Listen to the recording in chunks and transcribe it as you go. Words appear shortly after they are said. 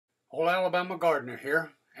Old Alabama gardener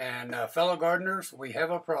here, and fellow gardeners, we have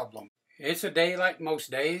a problem. It's a day like most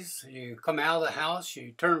days. You come out of the house,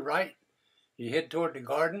 you turn right, you head toward the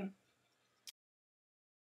garden.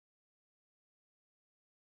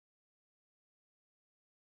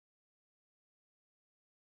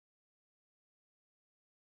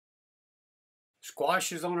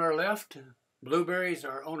 Squash is on our left, blueberries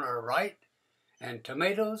are on our right, and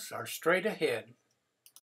tomatoes are straight ahead.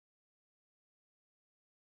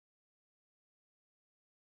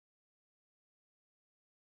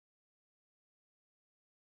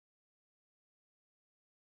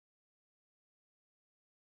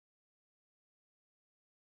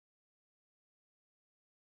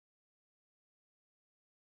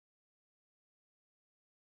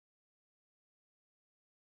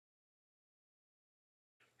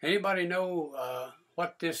 Anybody know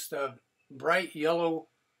what this bright yellow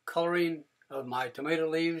coloring of my tomato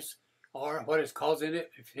leaves are? What is causing it?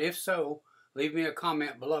 If so, leave me a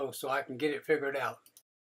comment below so I can get it figured out.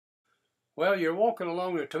 Well, you're walking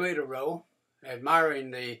along the tomato row, admiring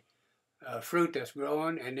the fruit that's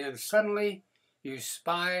growing, and then suddenly you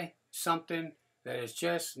spy something that is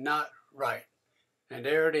just not right. And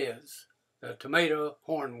there it is, the tomato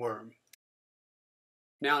hornworm.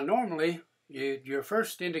 Now, normally, your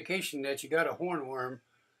first indication that you got a hornworm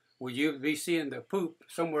would you be seeing the poop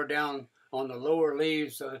somewhere down on the lower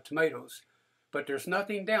leaves of the tomatoes, but there's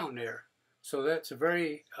nothing down there. So that's a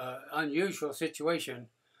very unusual situation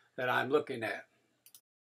that I'm looking at.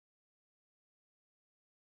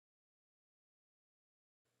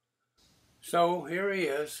 So here he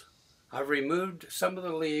is. I've removed some of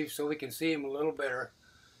the leaves so we can see him a little better,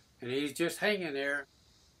 and he's just hanging there.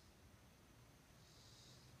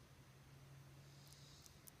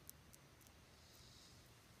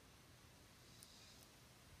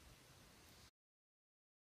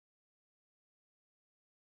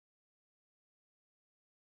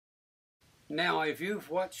 Now, if you've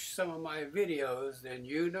watched some of my videos, then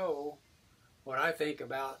you know what I think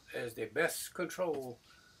about as the best control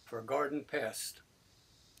for garden pests.